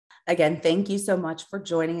Again, thank you so much for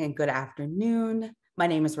joining and good afternoon. My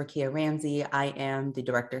name is Rachel Rizzo. I am the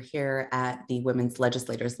director here at the Women's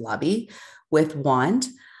Legislators Lobby with WAND.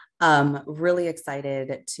 Really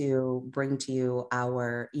excited to bring to you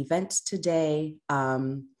our event today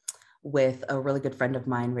with a really good friend of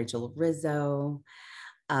mine, Rachel Rizzo.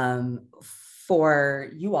 For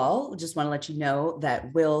you all, just want to let you know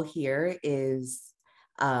that Will here is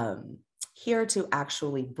here to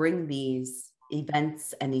actually bring these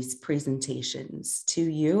events and these presentations to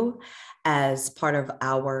you as part of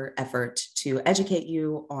our effort to educate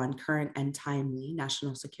you on current and timely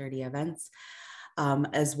national security events,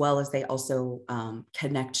 as well as they also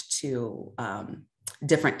connect to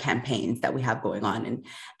different campaigns that we have going on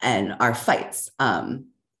and our fights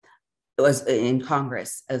was in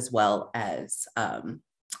Congress, as well as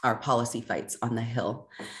our policy fights on the Hill.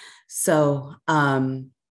 So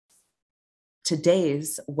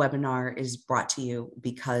today's webinar is brought to you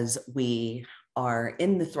because we are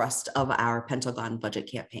in the thrust of our Pentagon budget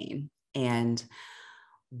campaign. And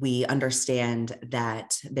we understand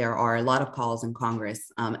that there are a lot of calls in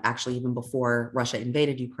Congress. Actually, even before Russia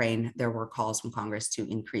invaded Ukraine, there were calls from Congress to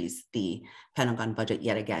increase the Pentagon budget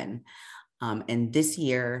yet again. And this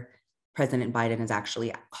year, President Biden is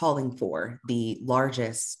actually calling for the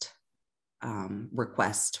largest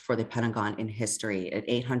request for the Pentagon in history at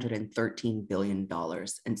 $813 billion.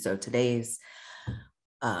 And so today's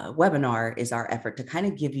webinar is our effort to kind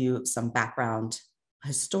of give you some background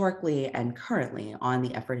historically and currently on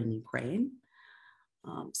the effort in Ukraine,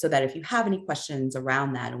 so that if you have any questions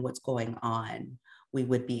around that and what's going on, we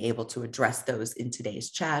would be able to address those in today's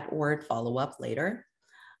chat or follow up later.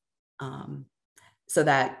 So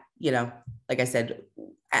that, you know, like I said,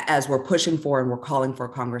 as we're pushing for and we're calling for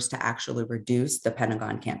Congress to actually reduce the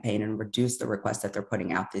Pentagon campaign and reduce the requests that they're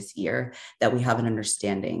putting out this year, that we have an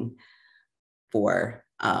understanding for,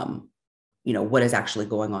 you know, what is actually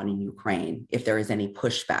going on in Ukraine, if there is any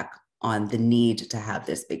pushback on the need to have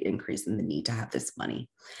this big increase and the need to have this money.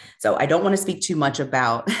 So I don't want to speak too much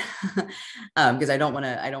about, because I don't want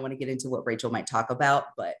to get into what Rachel might talk about,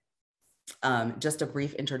 but just a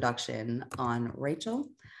brief introduction on Rachel.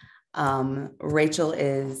 Rachel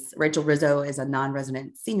Rizzo is a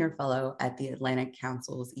non-resident senior fellow at the Atlantic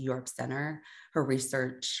Council's Europe Center. Her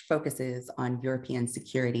research focuses on European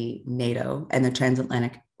security, NATO, and the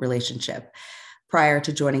transatlantic relationship. Prior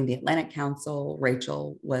to joining the Atlantic Council,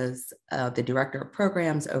 Rachel was the director of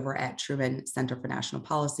programs over at Truman Center for National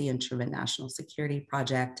Policy and Truman National Security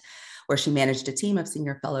Project, where she managed a team of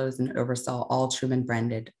senior fellows and oversaw all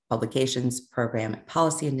Truman-branded publications, program, and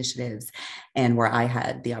policy initiatives, and where I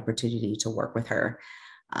had the opportunity to work with her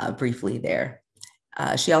briefly there.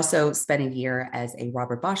 She also spent a year as a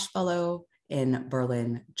Robert Bosch Fellow in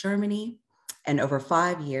Berlin, Germany, and over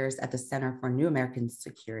 5 years at the Center for New American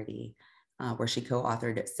Security, where she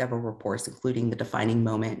co-authored several reports, including The Defining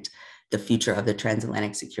Moment, The Future of the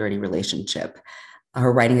Transatlantic Security Relationship.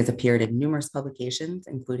 Her writing has appeared in numerous publications,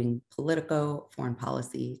 including Politico, Foreign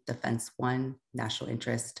Policy, Defense One, National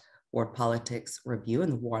Interest, World Politics Review,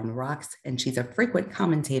 and The War on the Rocks. And she's a frequent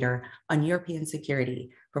commentator on European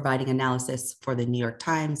security, providing analysis for the New York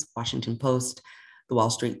Times, Washington Post, the Wall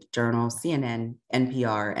Street Journal, CNN,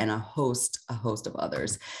 NPR, and a host of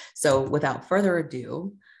others. So without further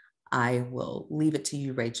ado, I will leave it to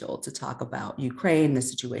you, Rachel, to talk about Ukraine, the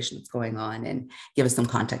situation that's going on, and give us some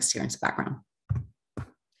context here and some background.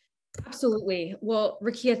 Absolutely. Well,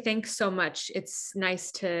 Rakia, thanks so much. It's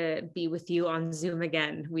nice to be with you on Zoom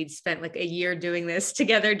again. We'd spent like a year doing this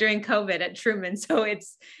together during COVID at Truman. So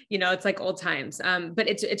it's, you know, it's like old times. But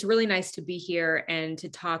it's really nice to be here and to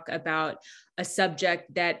talk about a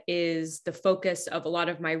subject that is the focus of a lot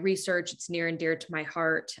of my research. It's near and dear to my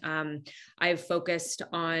heart. I've focused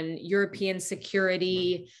on European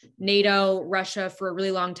security, NATO, Russia for a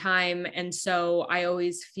really long time. And so I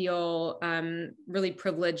always feel really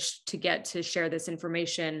privileged to get to share this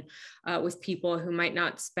information with people who might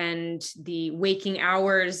not spend the waking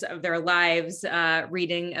hours of their lives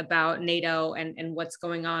reading about NATO and what's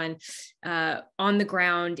going on the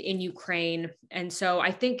ground in Ukraine. And so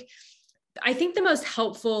I think the most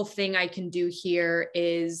helpful thing I can do here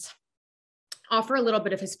is offer a little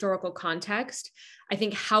bit of historical context. I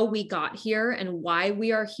think how we got here and why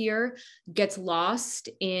we are here gets lost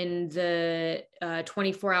in the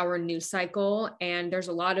 24-hour news cycle. And there's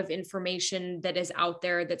a lot of information that is out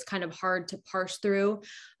there that's kind of hard to parse through.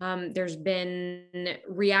 There's been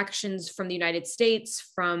reactions from the United States,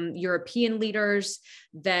 from European leaders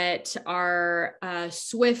that are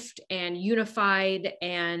swift and unified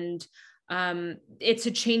and It's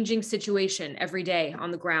a changing situation every day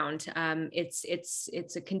on the ground.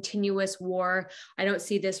 It's a continuous war. I don't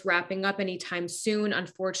see this wrapping up anytime soon,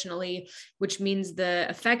 unfortunately, which means the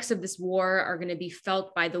effects of this war are going to be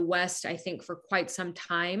felt by the West, I think, for quite some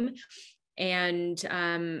time. And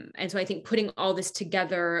so I think putting all this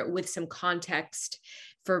together with some context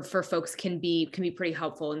for folks can be pretty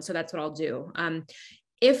helpful. And so that's what I'll do.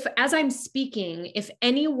 If, as I'm speaking, if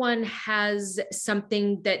anyone has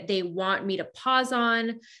something that they want me to pause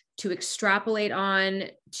on, to extrapolate on,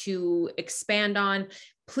 to expand on,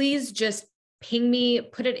 please just ping me,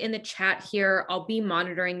 put it in the chat here. I'll be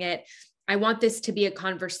monitoring it. I want this to be a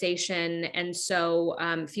conversation. And so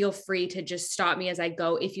feel free to just stop me as I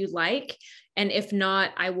go if you'd like. And if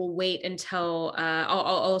not, I will wait until I'll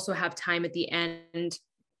also have time at the end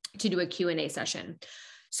to do a Q&A session.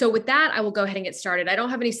 So with that, I will go ahead and get started. I don't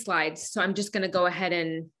have any slides, so I'm just going to go ahead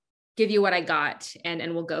and give you what I got,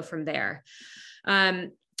 and we'll go from there.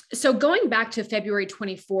 So going back to February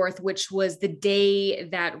 24th, which was the day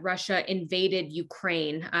that Russia invaded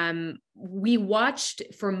Ukraine, we watched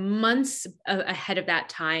for months ahead of that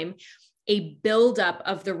time a buildup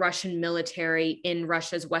of the Russian military in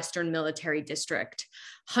Russia's Western military district.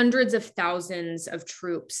 Hundreds of thousands of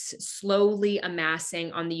troops slowly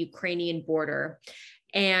amassing on the Ukrainian border.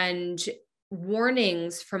 And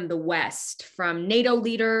warnings from the West, from NATO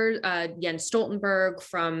leader Jens Stoltenberg,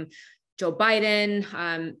 from Joe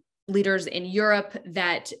Biden, leaders in Europe,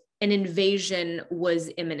 that an invasion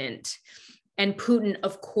was imminent. And Putin,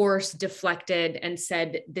 of course, deflected and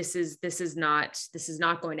said, this is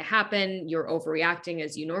not going to happen. You're overreacting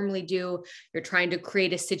as you normally do. You're trying to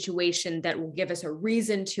create a situation that will give us a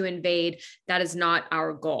reason to invade. That is not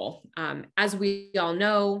our goal. As we all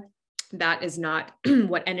know, that is not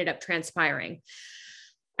what ended up transpiring.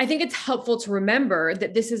 I think it's helpful to remember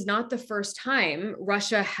that this is not the first time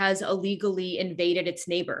Russia has illegally invaded its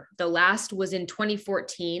neighbor. The last was in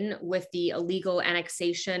 2014 with the illegal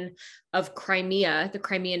annexation of Crimea, the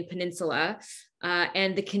Crimean Peninsula,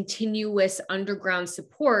 and the continuous underground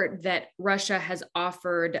support that Russia has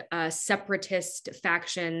offered separatist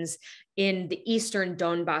factions in the eastern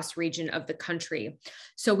Donbas region of the country.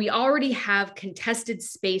 So we already have contested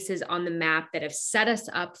spaces on the map that have set us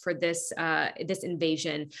up for this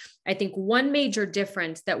invasion. I think one major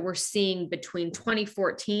difference that we're seeing between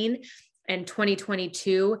 2014 and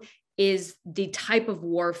 2022 is the type of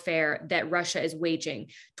warfare that Russia is waging.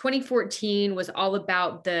 2014 was all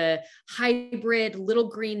about the hybrid little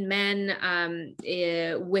green men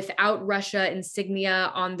without Russia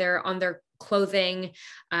insignia on their clothing.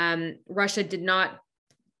 Russia did not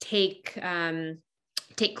take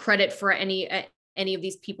credit for any of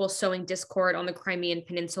these people sowing discord on the Crimean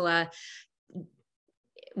Peninsula.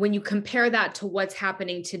 When you compare that to what's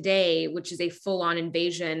happening today, which is a full-on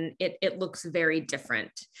invasion, it looks very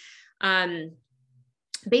different.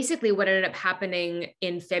 Basically, what ended up happening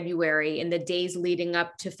in February, in the days leading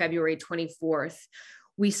up to February 24th,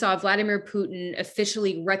 we saw Vladimir Putin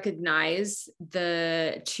officially recognize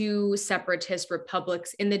the two separatist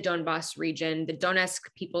republics in the Donbas region, the Donetsk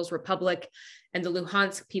People's Republic and the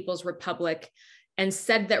Luhansk People's Republic, and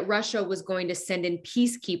said that Russia was going to send in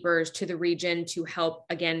peacekeepers to the region to help,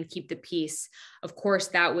 again, keep the peace. Of course,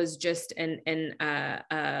 that was just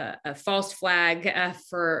a false flag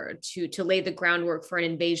to lay the groundwork for an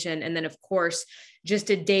invasion. And then, of course,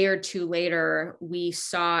 just a day or two later, we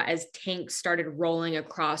saw as tanks started rolling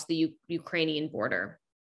across the Ukrainian border.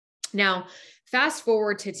 Now, fast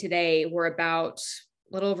forward to today, we're about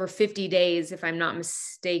a little over 50 days, if I'm not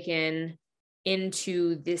mistaken,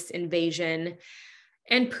 into this invasion.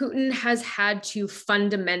 And Putin has had to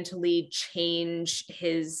fundamentally change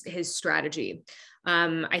his strategy.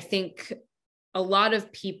 I think a lot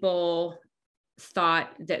of people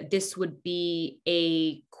thought that this would be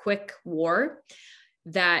a quick war,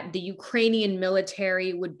 that the Ukrainian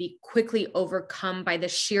military would be quickly overcome by the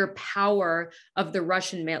sheer power of the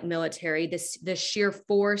Russian military, the sheer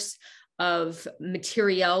force of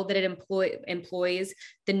materiel that it employs,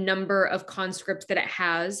 the number of conscripts that it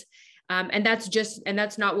has. And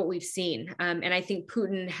that's not what we've seen. And I think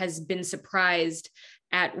Putin has been surprised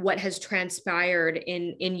at what has transpired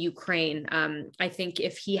in Ukraine. I think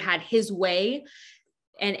if he had his way,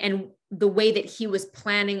 and the way that he was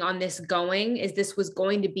planning on this was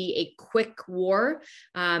going to be a quick war,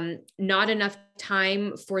 not enough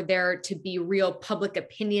time for there to be real public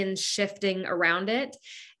opinion shifting around it.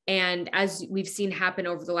 And as we've seen happen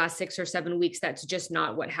over the last 6 or 7 weeks, that's just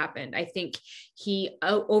not what happened. I think he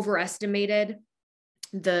overestimated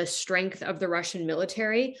the strength of the Russian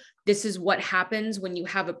military, This is what happens when you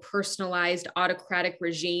have a personalized autocratic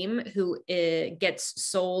regime who gets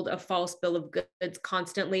sold a false bill of goods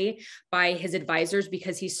constantly by his advisors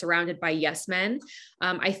because he's surrounded by yes men.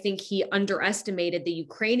 I think he underestimated the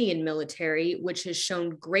Ukrainian military, which has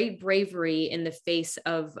shown great bravery in the face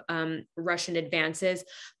of Russian advances,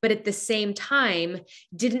 but at the same time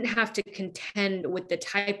didn't have to contend with the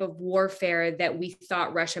type of warfare that we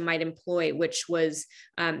thought Russia might employ, which was,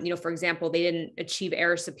 for example, they didn't achieve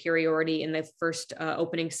air superiority in the first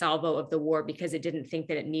opening salvo of the war because it didn't think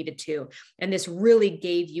that it needed to. And this really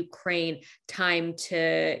gave Ukraine time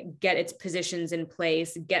to get its positions in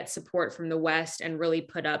place, get support from the West, and really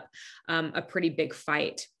put up a pretty big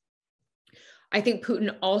fight. I think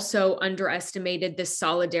Putin also underestimated the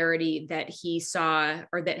solidarity that he saw,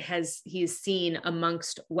 or that he's seen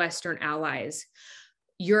amongst Western allies.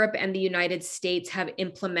 Europe and the United States have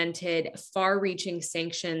implemented far-reaching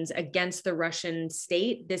sanctions against the Russian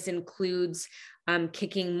state. This includes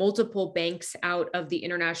kicking multiple banks out of the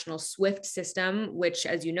international SWIFT system, which,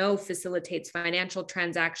 as you know, facilitates financial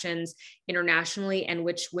transactions internationally, and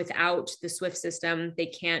which without the SWIFT system, they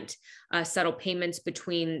can't settle payments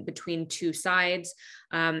between two sides.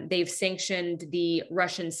 They've sanctioned the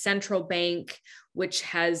Russian central bank, which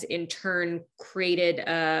has in turn created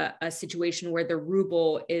a situation where the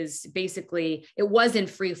ruble is basically, it was in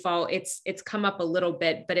free fall. It's come up a little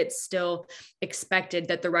bit, but it's still expected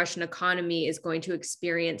that the Russian economy is going to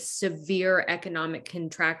experience severe economic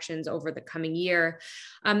contractions over the coming year.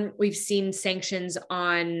 We've seen sanctions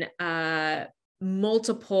on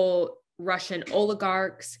multiple Russian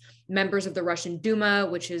oligarchs, members of the Russian Duma,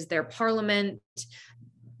 which is their parliament,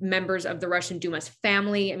 members of the Russian Duma's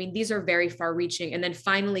family. I mean, these are very far reaching. And then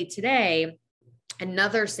finally today,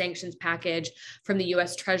 another sanctions package from the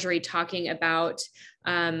US Treasury talking about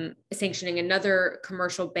sanctioning another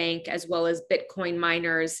commercial bank as well as Bitcoin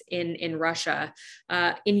miners in Russia.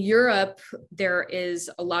 In Europe, there is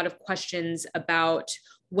a lot of questions about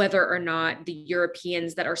whether or not the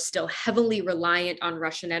Europeans that are still heavily reliant on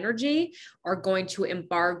Russian energy are going to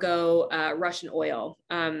embargo Russian oil.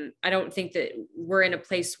 I don't think that we're in a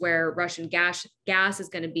place where Russian gas is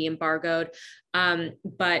going to be embargoed,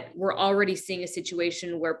 but we're already seeing a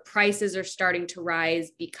situation where prices are starting to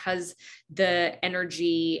rise because the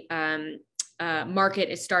energy market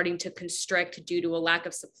is starting to constrict due to a lack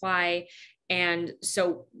of supply. And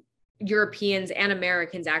so Europeans and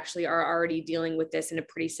Americans actually are already dealing with this in a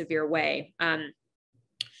pretty severe way.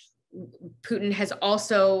 Putin has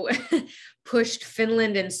also pushed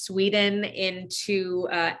Finland and Sweden into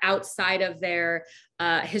outside of their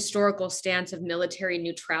historical stance of military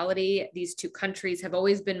neutrality. These two countries have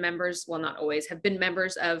always been members, well, not always, have been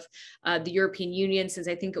members of the European Union since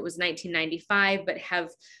I think it was 1995, but have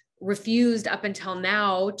refused up until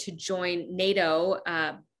now to join NATO.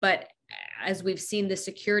 But as we've seen the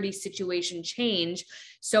security situation change,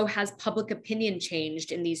 so has public opinion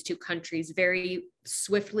changed in these two countries very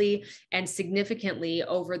swiftly and significantly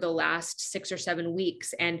over the last 6 or 7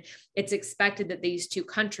 weeks. And it's expected that these two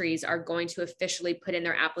countries are going to officially put in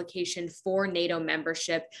their application for NATO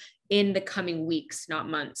membership in the coming weeks, not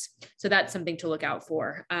months. So that's something to look out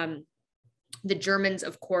for. The Germans,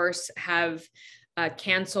 of course, have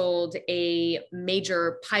canceled a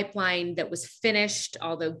major pipeline that was finished,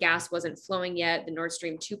 although gas wasn't flowing yet, the Nord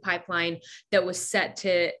Stream 2 pipeline that was set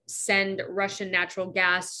to send Russian natural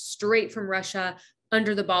gas straight from Russia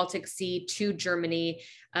under the Baltic Sea to Germany.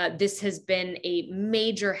 This has been a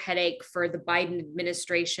major headache for the Biden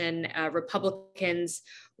administration. Republicans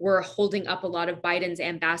were holding up a lot of Biden's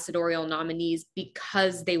ambassadorial nominees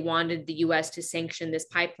because they wanted the US to sanction this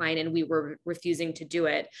pipeline, and we were refusing to do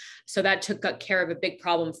it. So that took care of a big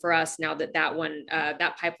problem for us now that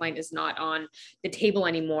that pipeline is not on the table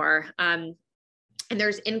anymore. And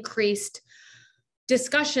there's increased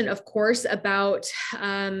discussion, of course, about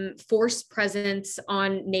force presence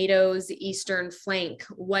on NATO's eastern flank,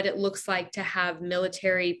 what it looks like to have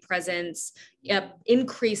military presence,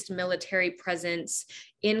 increased military presence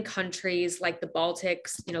in countries like the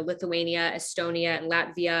Baltics, Lithuania, Estonia, and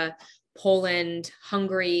Latvia, Poland,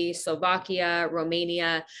 Hungary, Slovakia,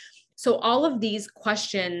 Romania. So all of these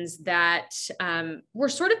questions that were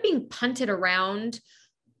sort of being punted around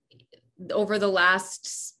over the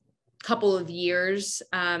last couple of years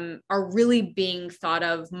are really being thought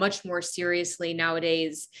of much more seriously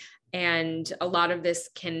nowadays. And a lot of this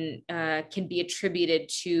can be attributed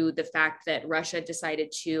to the fact that Russia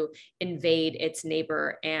decided to invade its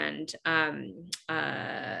neighbor and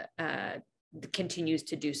continues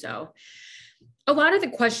to do so. A lot of the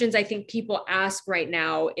questions I think people ask right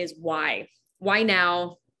now is why? Why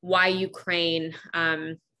now? Why Ukraine?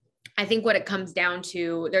 I think what it comes down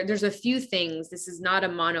to, there's a few things. This is not a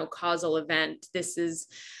monocausal event. This is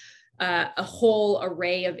a whole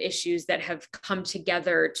array of issues that have come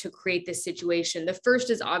together to create this situation. The first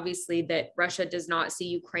is obviously that Russia does not see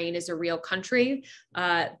Ukraine as a real country.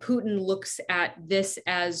 Putin looks at this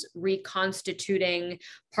as reconstituting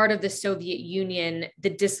part of the Soviet Union, the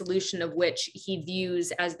dissolution of which he views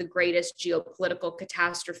as the greatest geopolitical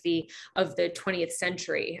catastrophe of the 20th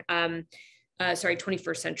century.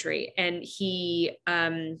 21st century. And he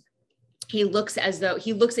looks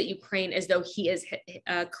at Ukraine as though he is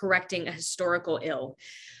correcting a historical ill.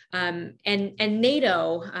 And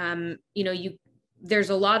NATO, there's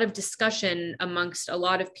a lot of discussion amongst a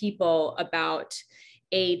lot of people about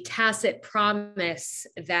a tacit promise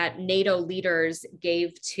that NATO leaders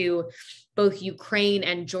gave to both Ukraine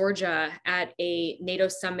and Georgia at a NATO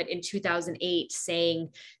summit in 2008, saying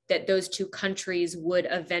that those two countries would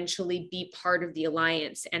eventually be part of the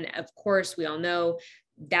alliance. And of course, we all know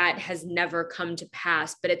that has never come to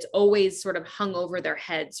pass, but it's always sort of hung over their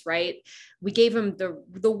heads, right? We gave them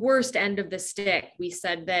the worst end of the stick. We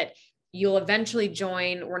said that you'll eventually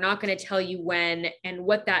join. We're not going to tell you when. And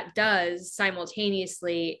what that does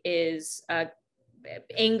simultaneously is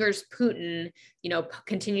angers Putin,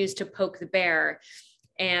 continues to poke the bear.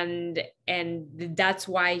 And that's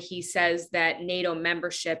why he says that NATO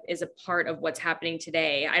membership is a part of what's happening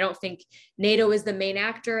today. I don't think NATO is the main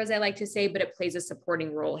actor, as I like to say, but it plays a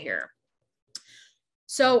supporting role here.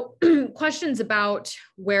 So questions about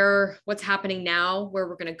what's happening now, where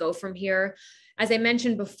we're going to go from here. As I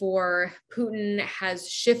mentioned before, Putin has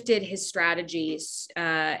shifted his strategies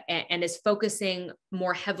and is focusing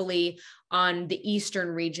more heavily on the eastern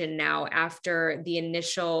region now, after the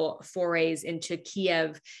initial forays into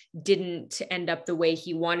Kiev didn't end up the way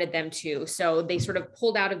he wanted them to. So they sort of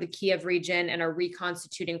pulled out of the Kiev region and are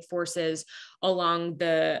reconstituting forces along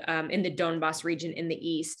in the Donbas region in the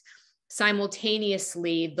east.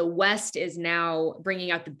 Simultaneously, the West is now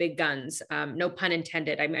bringing out the big guns, no pun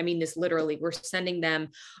intended. I mean this literally. We're sending them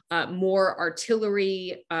more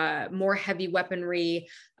artillery, more heavy weaponry.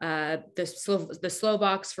 The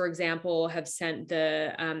Slovaks, for example, have sent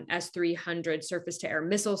the S-300 surface-to-air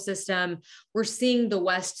missile system. We're seeing the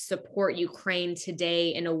West support Ukraine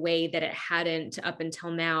today in a way that it hadn't up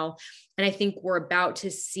until now. And I think we're about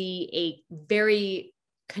to see a very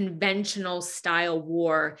conventional style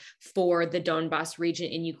war for the Donbas region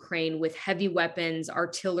in Ukraine, with heavy weapons,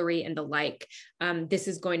 artillery, and the like. This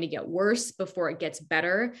is going to get worse before it gets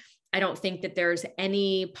better. I don't think that there's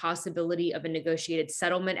any possibility of a negotiated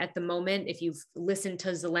settlement at the moment. If you've listened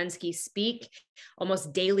to Zelensky speak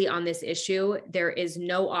almost daily on this issue, there is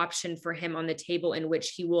no option for him on the table in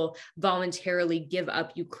which he will voluntarily give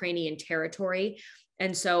up Ukrainian territory.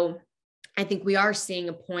 And so I think we are seeing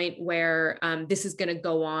a point where this is going to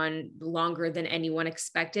go on longer than anyone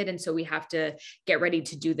expected. And so we have to get ready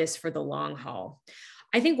to do this for the long haul.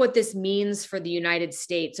 I think what this means for the United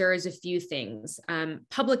States, there is a few things.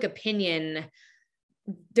 Public opinion,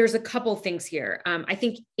 there's a couple things here. I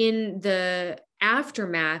think in the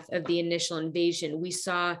aftermath of the initial invasion, we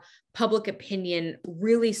saw public opinion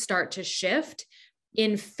really start to shift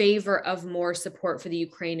in favor of more support for the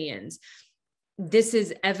Ukrainians. This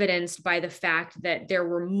is evidenced by the fact that there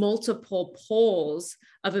were multiple polls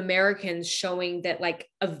of Americans showing that like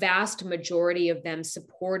a vast majority of them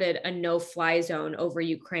supported a no-fly zone over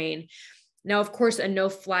Ukraine. Now, of course, a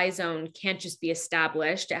no-fly zone can't just be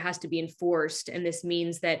established. It has to be enforced. And this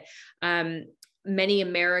means that many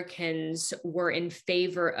Americans were in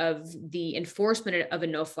favor of the enforcement of a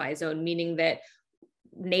no-fly zone, meaning that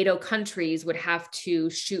NATO countries would have to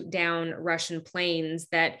shoot down Russian planes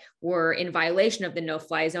that were in violation of the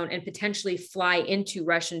no-fly zone and potentially fly into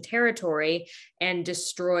Russian territory and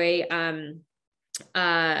destroy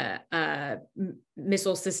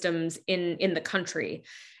missile systems in the country.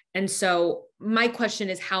 And so my question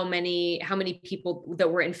is how many people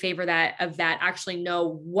that were in favor of that actually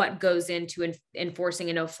know what goes into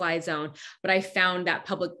enforcing a no-fly zone. But I found that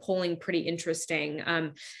public polling pretty interesting.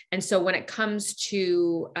 And so when it comes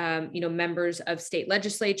to members of state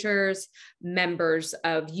legislatures, members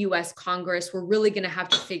of US Congress, we're really going to have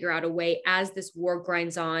to figure out a way as this war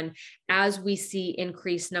grinds on, as we see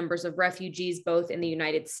increased numbers of refugees, both in the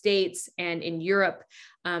United States and in Europe,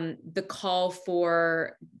 the call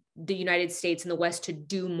for the United States and the West to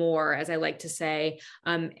do more, as I like to say,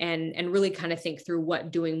 and really kind of think through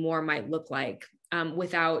what doing more might look like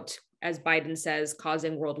without, as Biden says,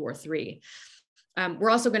 causing World War III.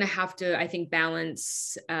 We're also going to have to, I think,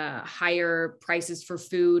 balance higher prices for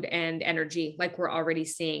food and energy, like we're already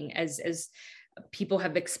seeing as people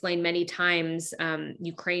have explained many times,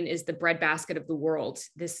 Ukraine is the breadbasket of the world.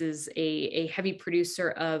 This is a heavy producer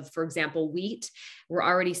of, for example, wheat. We're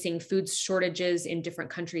already seeing food shortages in different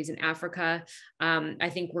countries in Africa. I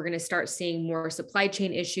think we're going to start seeing more supply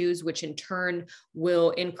chain issues, which in turn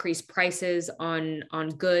will increase prices on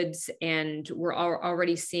goods. And we're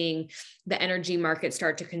already seeing the energy market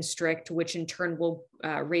start to constrict, which in turn will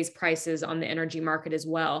raise prices on the energy market as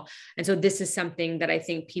well. And so this is something that I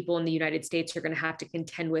think people in the United States are going to have to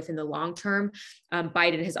contend with in the long term.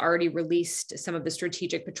 Biden has already released some of the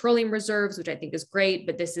strategic petroleum reserves, which I think is great,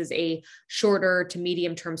 but this is a shorter to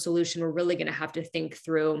medium term solution. We're really going to have to think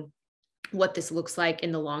through what this looks like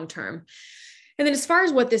in the long term. And then as far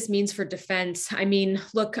as what this means for defense, I mean,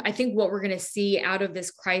 look, I think what we're going to see out of this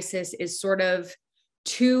crisis is sort of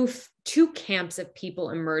two camps of people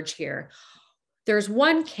emerge here. There's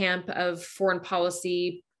one camp of foreign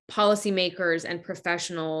policymakers and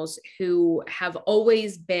professionals who have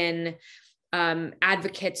always been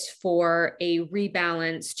advocates for a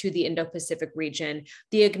rebalance to the Indo-Pacific region,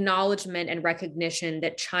 the acknowledgement and recognition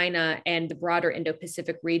that China and the broader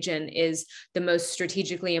Indo-Pacific region is the most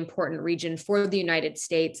strategically important region for the United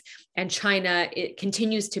States. And China, it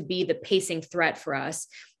continues to be the pacing threat for us.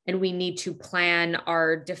 And we need to plan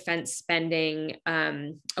our defense spending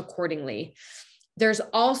accordingly. There's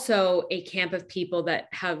also a camp of people that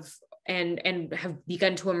have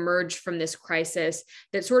begun to emerge from this crisis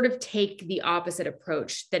that sort of take the opposite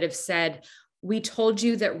approach, that have said, we told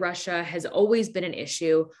you that Russia has always been an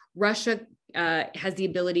issue. Russia has the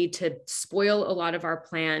ability to spoil a lot of our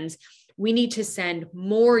plans. We need to send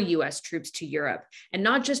more US troops to Europe, and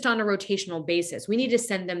not just on a rotational basis. We need to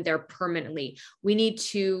send them there permanently. We need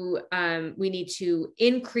to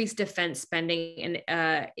increase defense spending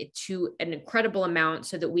to an incredible amount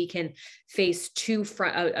so that we can face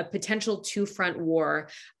a potential two-front war,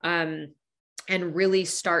 and really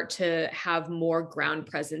start to have more ground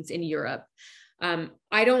presence in Europe.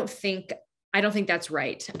 I don't think that's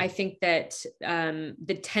right. I think that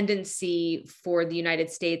the tendency for the United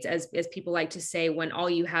States, as people like to say, when all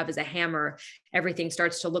you have is a hammer, everything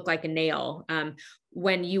starts to look like a nail.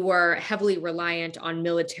 When you are heavily reliant on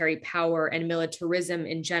military power and militarism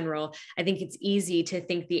in general, I think it's easy to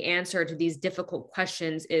think the answer to these difficult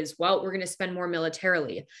questions is, well, we're going to spend more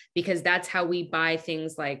militarily, because that's how we buy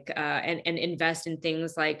things like and invest in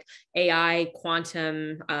things like AI,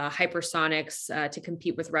 quantum, hypersonics to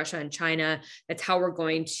compete with Russia and China. That's how we're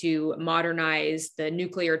going to modernize the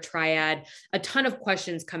nuclear triad. A ton of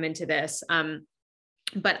questions come into this.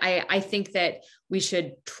 But I think that we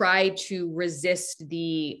should try to resist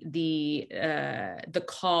the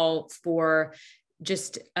call for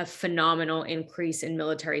just a phenomenal increase in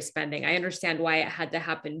military spending. I understand why it had to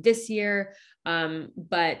happen this year,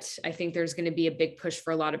 but I think there's going to be a big push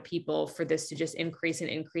for a lot of people for this to just increase and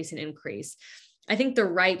increase and increase. I think the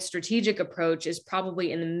right strategic approach is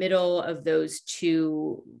probably in the middle of those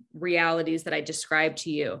two realities that I described to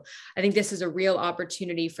you. I think this is a real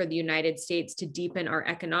opportunity for the United States to deepen our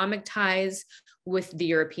economic ties with the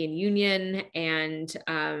European Union and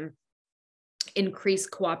increase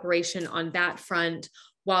cooperation on that front,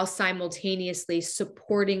 while simultaneously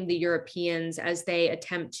supporting the Europeans as they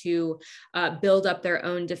attempt to build up their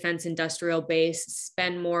own defense industrial base,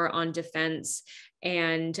 spend more on defense,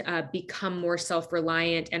 and become more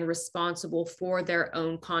self-reliant and responsible for their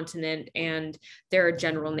own continent and their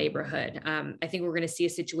general neighborhood. I think we're going to see a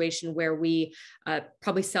situation where we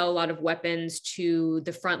probably sell a lot of weapons to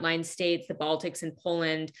the frontline states, the Baltics and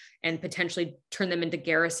Poland, and potentially turn them into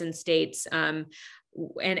garrison states. And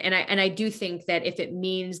I do think that if it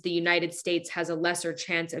means the United States has a lesser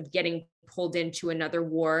chance of getting pulled into another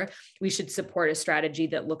war, we should support a strategy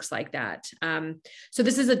that looks like that. So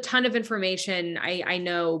this is a ton of information, I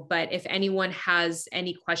know, but if anyone has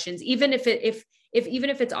any questions, even if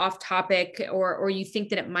it's off topic, or you think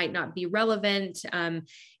that it might not be relevant,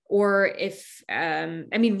 or if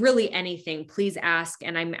really anything, please ask,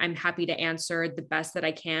 and I'm happy to answer the best that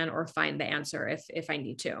I can, or find the answer if I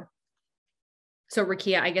need to. So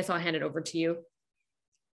Rakia, I guess I'll hand it over to you.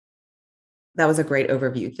 That was a great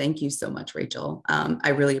overview. Thank you so much, Rachel. I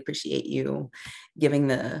really appreciate you giving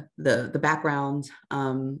the background,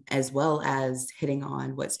 as well as hitting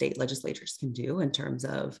on what state legislatures can do in terms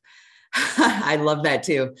of, I love that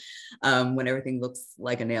too, when everything looks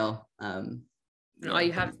like a nail. And all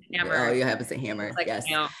you have is a hammer. All you have is a hammer, like yes.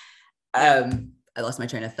 I lost my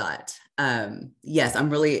train of thought. Yes, I'm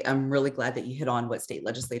really glad that you hit on what state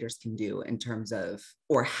legislators can do in terms of,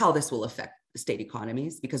 or how this will affect the state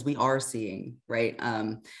economies, because we are seeing,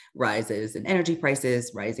 rises in energy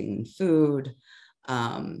prices, rising food,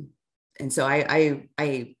 And so I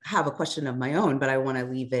have a question of my own, but I want to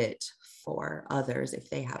leave it for others. If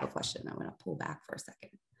they have a question, I'm going to pull back for a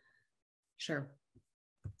second. Sure.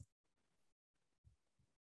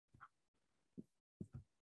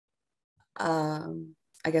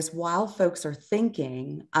 I guess while folks are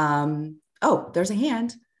thinking, oh, there's a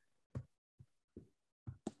hand.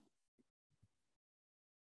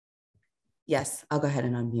 Yes, I'll go ahead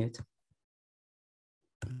and unmute.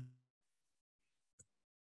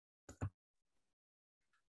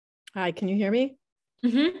 Hi, can you hear me?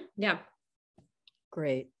 Mm-hmm. Yeah.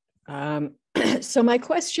 Great. So my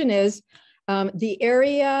question is, the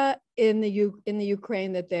area in the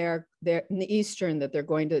Ukraine that they're in the eastern that they're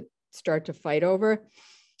going to start to fight over,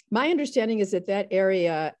 my understanding is that that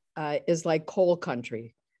area is like coal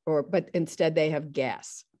country, but instead they have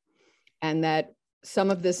gas, and that some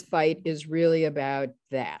of this fight is really about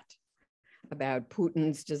that, about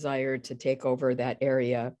Putin's desire to take over that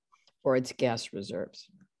area for its gas reserves.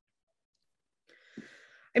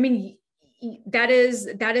 I mean, that is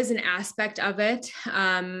an aspect of it.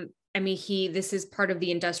 I mean, this is part of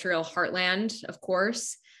the industrial heartland, of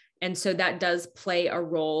course. And so that does play a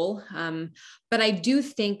role. But I do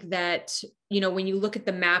think that, when you look at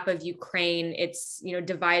the map of Ukraine, it's,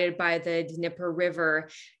 divided by the Dnieper River,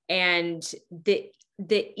 and the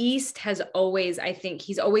East has always, I think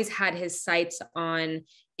he's always had his sights on,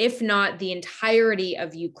 if not the entirety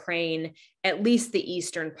of Ukraine, at least the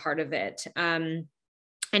eastern part of it.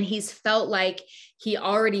 And he's felt like he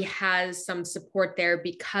already has some support there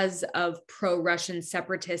because of pro-Russian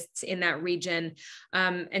separatists in that region.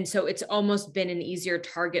 And so it's almost been an easier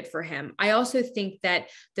target for him. I also think that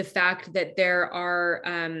the fact that there are,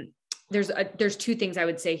 there's two things I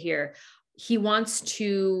would say here. He wants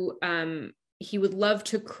to, he would love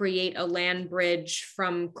to create a land bridge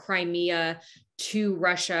from Crimea to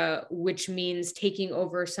Russia, which means taking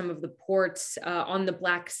over some of the ports on the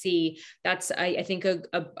Black Sea. That's, I think,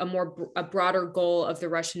 a broader goal of the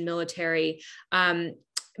Russian military.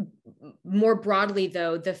 More broadly,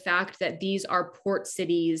 though, the fact that these are port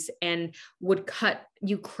cities and would cut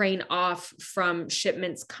Ukraine off from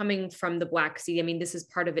shipments coming from the Black Sea. I mean, this is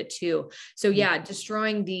part of it too. So yeah,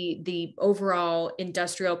 destroying the overall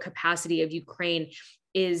industrial capacity of Ukraine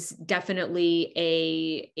is definitely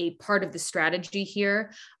a part of the strategy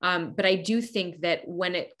here. But I do think that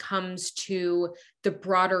when it comes to the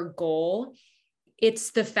broader goal,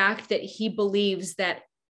 it's the fact that he believes that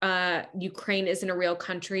Ukraine isn't a real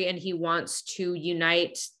country and he wants to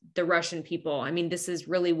unite the Russian people. I mean, this is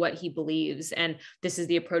really what he believes, and this is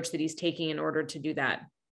the approach that he's taking in order to do that.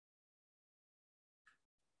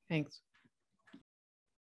 Thanks.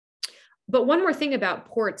 But one more thing about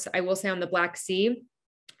ports, I will say on the Black Sea,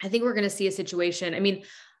 I think we're going to see a situation. I mean,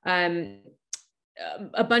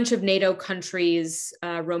 a bunch of NATO countries,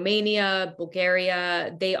 Romania,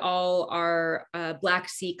 Bulgaria, they all are Black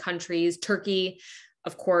Sea countries, Turkey,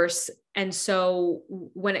 of course. And so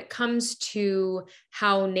when it comes to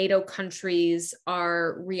how NATO countries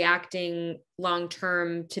are reacting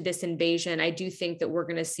long-term to this invasion, I do think that we're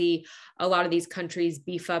going to see a lot of these countries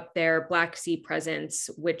beef up their Black Sea presence,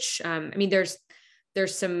 which, I mean, there's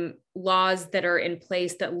some laws that are in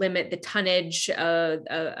place that limit the tonnage of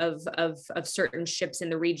certain ships in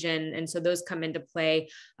the region. And so those come into play.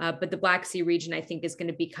 But the Black Sea region, I think, is going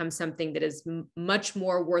to become something that is much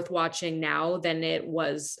more worth watching now than it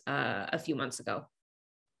was a few months ago.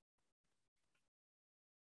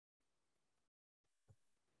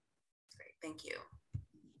 Great, thank you.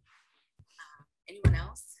 Anyone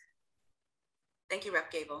else? Thank you, Rep.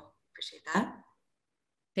 Gable. Appreciate that.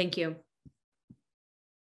 Thank you.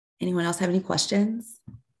 Anyone else have any questions?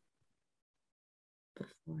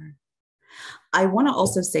 Before I want to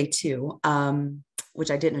also say too,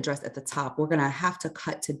 which I didn't address at the top, we're going to have to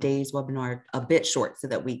cut today's webinar a bit short so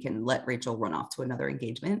that we can let Rachel run off to another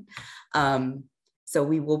engagement. So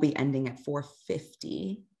we will be ending at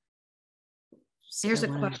 4:50. Here's a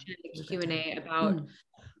question in the Q&A about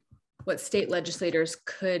what state legislators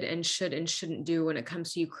could and should and shouldn't do when it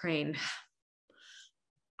comes to Ukraine.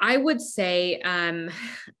 I would say,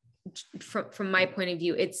 from my point of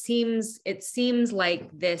view, it seems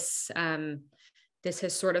like this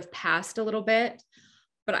has sort of passed a little bit,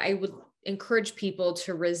 but I would encourage people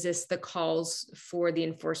to resist the calls for the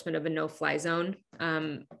enforcement of a no-fly zone.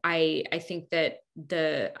 I think that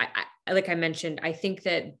like I mentioned, I think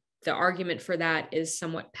that the argument for that is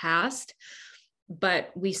somewhat past,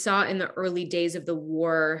 but we saw in the early days of the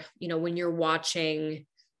war, when you're watching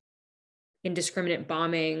indiscriminate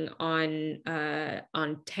bombing on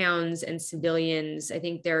towns and civilians, I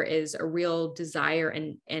think there is a real desire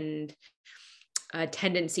and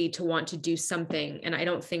tendency to want to do something. And I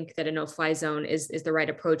don't think that a no-fly zone is the right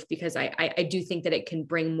approach, because I do think that it can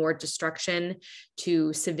bring more destruction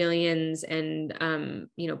to civilians and,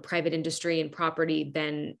 private industry and property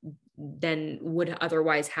than would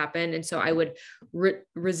otherwise happen. And so I would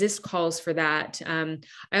resist calls for that. I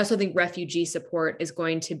also think refugee support is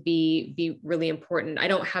going to be really important. I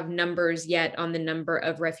don't have numbers yet on the number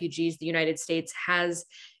of refugees the United States has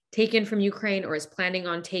taken from Ukraine or is planning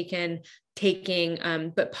on taking,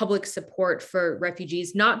 but public support for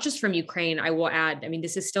refugees, not just from Ukraine, I will add. I mean,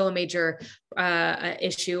 this is still a major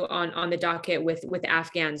issue on the docket with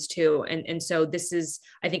Afghans too. And so this is,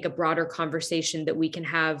 I think, a broader conversation that we can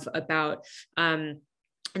have about the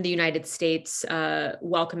United States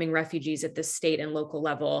welcoming refugees at the state and local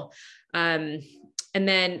level. And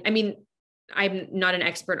then, I mean, I'm not an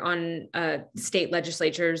expert on state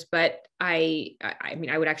legislatures, but I mean,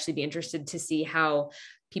 I would actually be interested to see how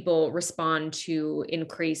people respond to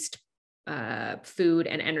increased food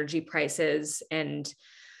and energy prices. And,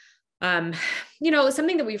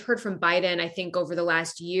 something that we've heard from Biden, I think, over the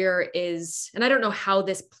last year is, and I don't know how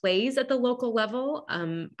this plays at the local level.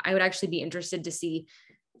 I would actually be interested to see,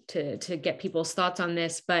 to get people's thoughts on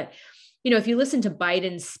this. But, if you listen to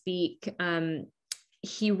Biden speak,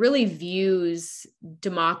 he really views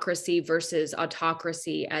democracy versus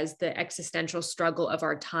autocracy as the existential struggle of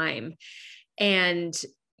our time. And,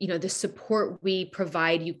 the support we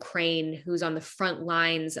provide Ukraine, who's on the front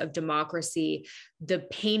lines of democracy, the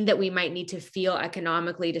pain that we might need to feel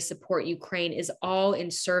economically to support Ukraine, is all in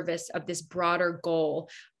service of this broader goal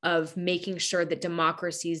of making sure that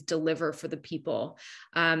democracies deliver for the people.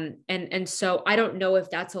 And so I don't know if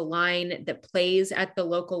that's a line that plays at the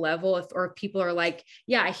local level, or if people are like,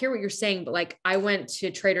 yeah, I hear what you're saying, but like, I went to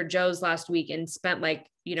Trader Joe's last week and spent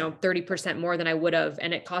 30% more than I would have,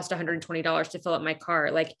 and it cost $120 to fill up my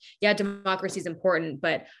car. Like, yeah, democracy is important,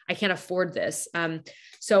 but I can't afford this.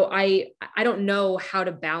 So I don't know how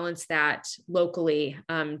to balance that locally,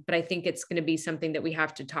 but I think it's going to be something that we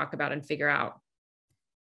have to talk about and figure out.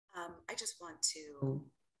 I just want to,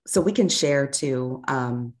 so we can share too,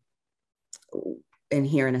 in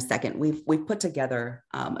here in a second. We've put together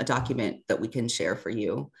a document that we can share for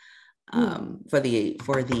you, for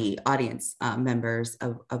the audience members,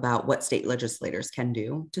 about what state legislators can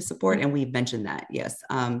do to support. And we've mentioned that, yes,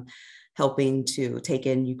 helping to take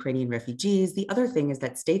in Ukrainian refugees. The other thing is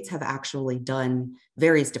that states have actually done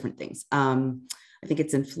various different things. I think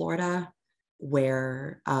it's in Florida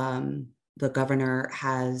where the governor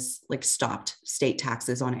has stopped state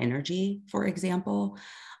taxes on energy, for example.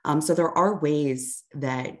 So there are ways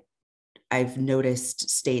that I've noticed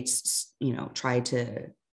states, try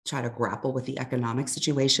to grapple with the economic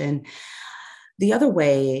situation. The other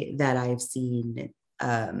way that I've seen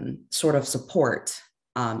sort of support,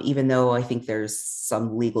 even though I think there's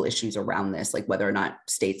some legal issues around this, like whether or not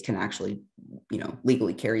states can actually,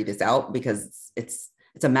 legally carry this out, because it's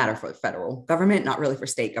a matter for the federal government, not really for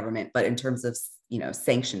state government, but in terms of,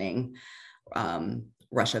 sanctioning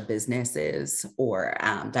Russia businesses, or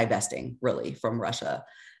divesting really from Russia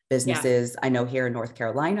businesses. Yeah. I know here in North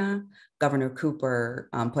Carolina, Governor Cooper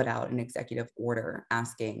put out an executive order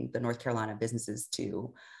asking the North Carolina businesses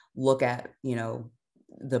to look at,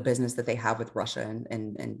 the business that they have with Russia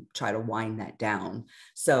and try to wind that down.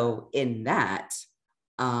 So in that,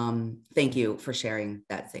 thank you for sharing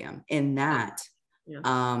that, Sam. In that, yeah.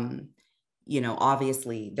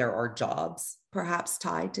 Obviously there are jobs perhaps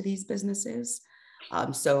tied to these businesses.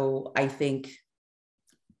 So I think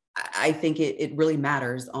it really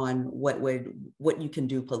matters on what you can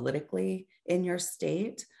do politically in your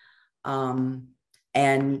state, and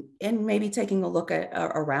maybe taking a look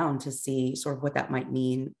around to see sort of what that might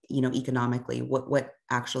mean, economically. What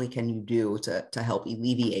actually can you do to help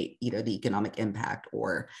alleviate either the economic impact,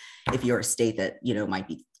 or if you're a state that might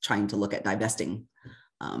be trying to look at divesting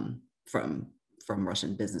from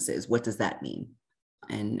Russian businesses, what does that mean,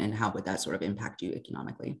 and how would that sort of impact you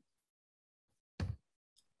economically?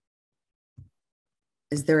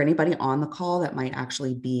 Is there anybody on the call that might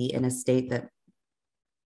actually be in a state that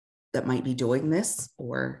might be doing this?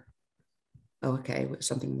 Or, oh, okay,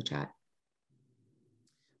 something in the chat.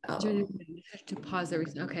 Oh. To pause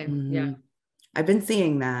everything. Okay, yeah. I've been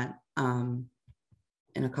seeing that in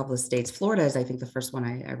a couple of states. Florida is, I think, the first one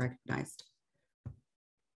I recognized.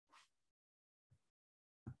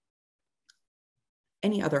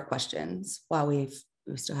 Any other questions while we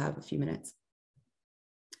still have a few minutes?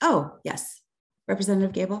 Oh, yes.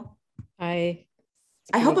 Representative Gable? I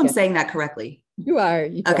hope I'm saying that correctly. You are.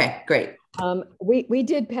 Okay, great. We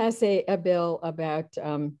did pass a bill about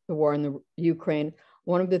the war in the Ukraine.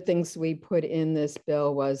 One of the things we put in this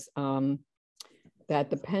bill was that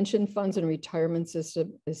the pension funds and retirement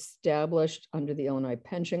system established under the Illinois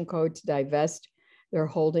Pension Code to divest their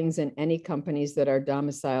holdings in any companies that are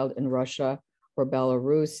domiciled in Russia or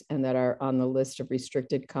Belarus and that are on the list of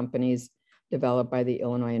restricted companies developed by the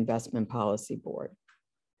Illinois Investment Policy Board.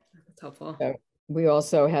 That's helpful. So we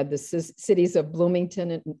also had the cities of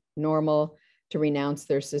Bloomington and Normal to renounce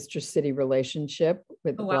their sister city relationship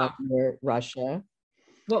with Vladimir, Russia.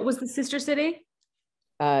 What was the sister city?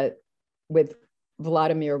 With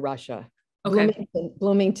Vladimir, Russia. Okay.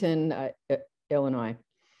 Bloomington, Illinois.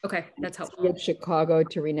 Okay, that's helpful. Of Chicago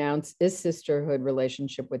to renounce its sisterhood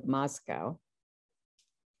relationship with Moscow.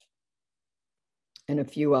 And a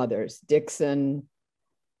few others. Dixon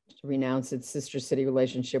to renounce its sister city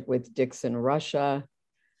relationship with Dixon, Russia.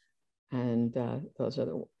 And those are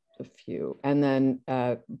the few. And then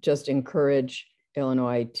just encourage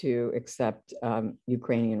Illinois to accept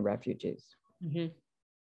Ukrainian refugees. Mm-hmm.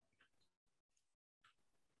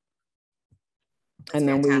 And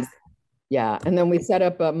then we set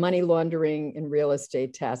up a money laundering and real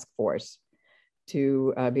estate task force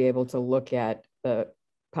to be able to look at the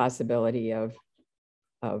possibility of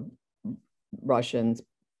Russians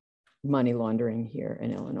money laundering here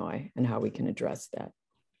in Illinois and how we can address that.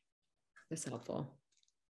 That's helpful.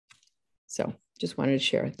 So just wanted to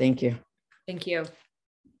share. Thank you. Thank you.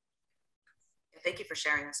 Thank you for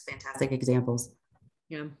sharing those fantastic examples.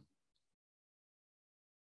 Yeah.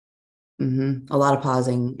 A lot of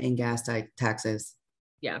pausing in gas taxes.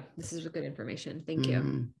 Yeah, this is good information. Thank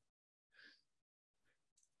you.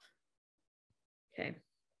 Okay.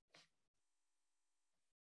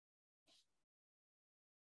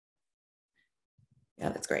 Yeah,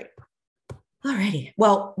 that's great. All righty.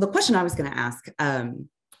 Well, the question I was going to ask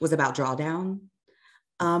was about drawdown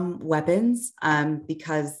weapons,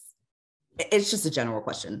 because it's just a general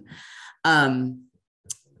question.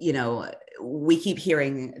 You know, we keep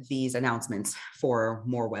hearing these announcements for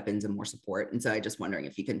more weapons and more support. And so I'm just wondering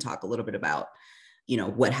if you can talk a little bit about, you know,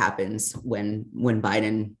 what happens when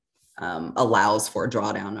Biden allows for a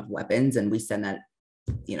drawdown of weapons and we send that,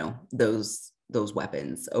 you know, those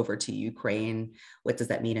weapons over to Ukraine. What does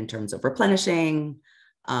that mean in terms of replenishing?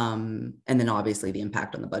 And then obviously the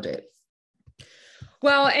impact on the budget.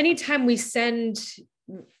 Well, anytime we send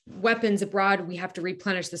weapons abroad, we have to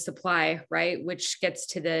replenish the supply, right? Which gets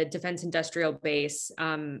to the defense industrial base.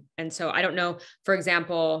 And so I don't know, for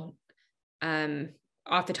example,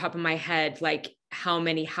 off the top of my head, like how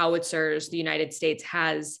many howitzers the United States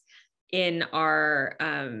has in our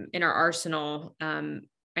arsenal,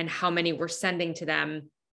 and how many we're sending to them.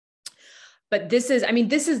 But this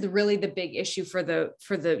is really the big issue for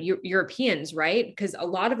the Europeans, right? Because a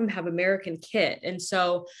lot of them have American kit. And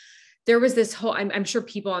so there was this whole, I'm sure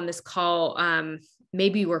people on this call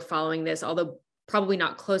maybe were following this, although probably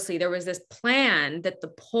not closely. There was this plan that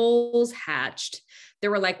the Poles hatched. They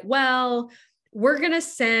were like, well, we're going to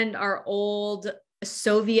send our old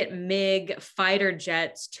Soviet MiG fighter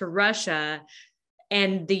jets to Russia,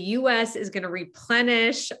 and the US is going to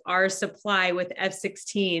replenish our supply with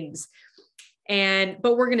F-16s.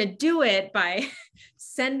 But we're going to do it by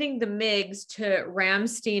sending the MiGs to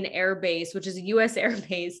Ramstein Air Base, which is a US air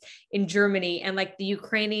base in Germany. And like the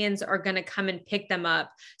Ukrainians are going to come and pick them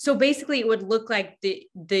up. So basically it would look like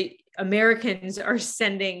the Americans are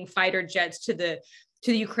sending fighter jets to the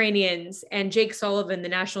Ukrainians. And Jake Sullivan, the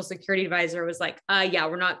national security advisor, was like, yeah,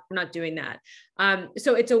 we're not doing that.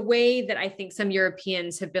 So it's a way that I think some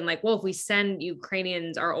Europeans have been like, well, if we send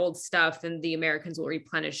Ukrainians our old stuff, then the Americans will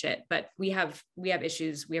replenish it. But we have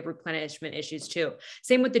issues. We have replenishment issues too.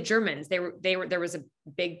 Same with the Germans. There was a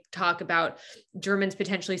big talk about Germans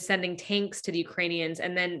potentially sending tanks to the Ukrainians.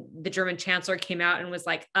 And then the German chancellor came out and was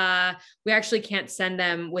like, we actually can't send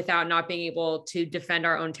them without not being able to defend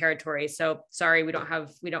our own territory. So sorry, we don't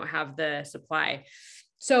have the supply.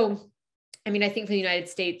 So I mean, I think for the United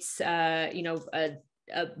States, a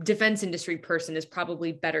defense industry person is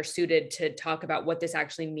probably better suited to talk about what this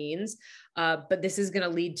actually means. But this is going to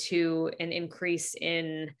lead to an increase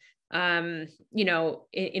in,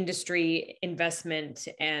 industry investment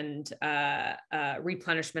and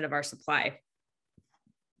replenishment of our supply.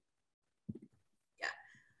 Yeah,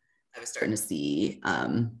 I was starting to see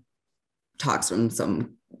talks from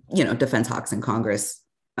some, defense hawks in Congress,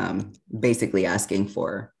 basically asking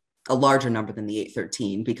for a larger number than the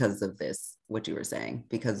 813 because of this, what you were saying,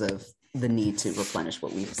 because of the need to replenish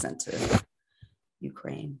what we've sent to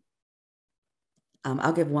Ukraine.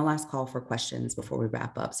 I'll give one last call for questions before we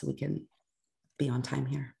wrap up so we can be on time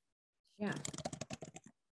here. Yeah.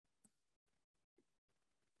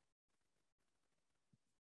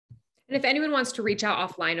 And if anyone wants to reach out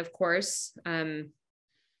offline, of course,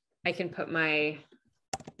 I can put my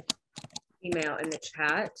email in the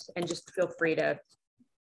chat, and just feel free to,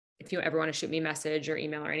 if you ever want to shoot me a message or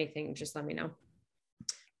email or anything, just let me know.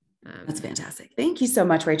 That's fantastic. Thank you so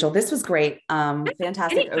much, Rachel. This was great.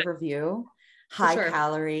 Fantastic overview, high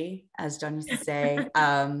calorie, as John used to say,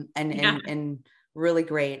 and really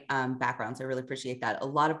great backgrounds. I really appreciate that. A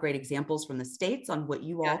lot of great examples from the states on what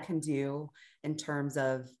you all can do in terms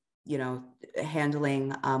of, you know,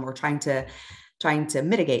 handling or trying to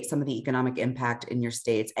mitigate some of the economic impact in your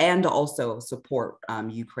states, and also support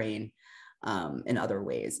Ukraine in other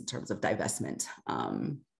ways in terms of divestment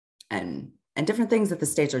and different things that the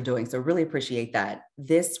states are doing. So really appreciate that.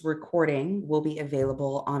 This recording will be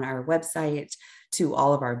available on our website to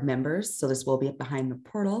all of our members. So this will be behind the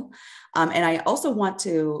portal. And I also want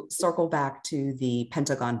to circle back to the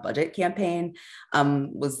Pentagon budget campaign.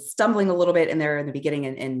 Was stumbling a little bit in there in the beginning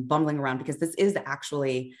and bumbling around, because this is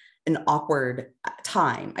actually an awkward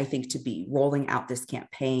time, I think, to be rolling out this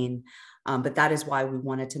campaign. But that is why we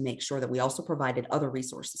wanted to make sure that we also provided other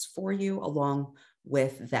resources for you along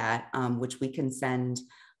with that, which we can send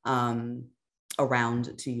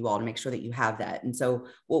around to you all to make sure that you have that. And so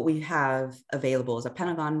what we have available is a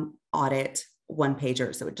Pentagon audit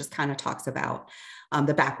one-pager. So it just kind of talks about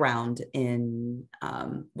the background in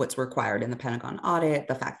what's required in the Pentagon audit,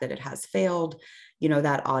 the fact that it has failed, you know,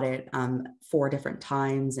 that audit 4 different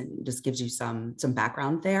times, and just gives you some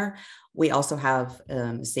background there. We also have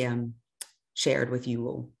Sam shared with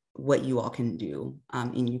you what you all can do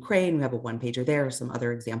in Ukraine. We have a one-pager there, some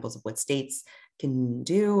other examples of what states can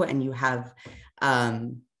do, and you have,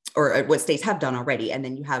 or what states have done already, and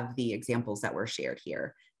then you have the examples that were shared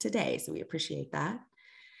here today. So we appreciate that.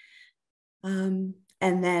 And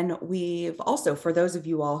then we've also, for those of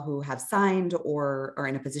you all who have signed or are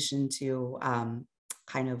in a position to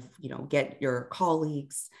kind of, you know, get your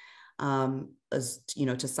colleagues, as you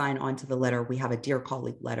know, to sign on to the letter, we have a Dear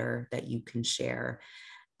Colleague letter that you can share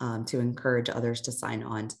to encourage others to sign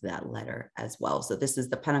on to that letter as well. So this is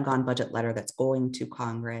the Pentagon budget letter that's going to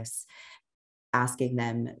Congress, asking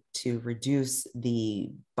them to reduce the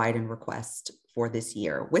Biden request for this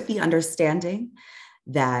year, with the understanding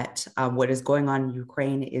that what is going on in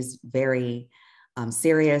Ukraine is very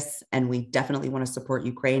serious, and we definitely want to support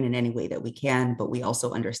Ukraine in any way that we can, but we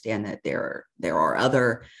also understand that there are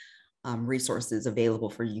other resources available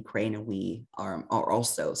for Ukraine, and we are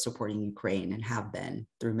also supporting Ukraine and have been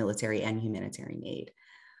through military and humanitarian aid.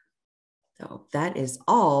 So that is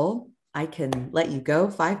all. I can let you go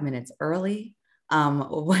 5 minutes early.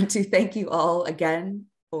 Want to thank you all again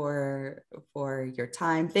for your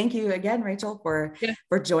time. Thank you again, Rachel, for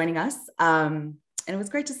joining us. And it was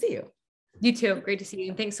great to see you. You too. Great to see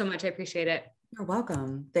you. Thanks so much. I appreciate it. You're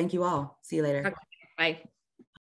welcome. Thank you all. See you later. Okay. Bye.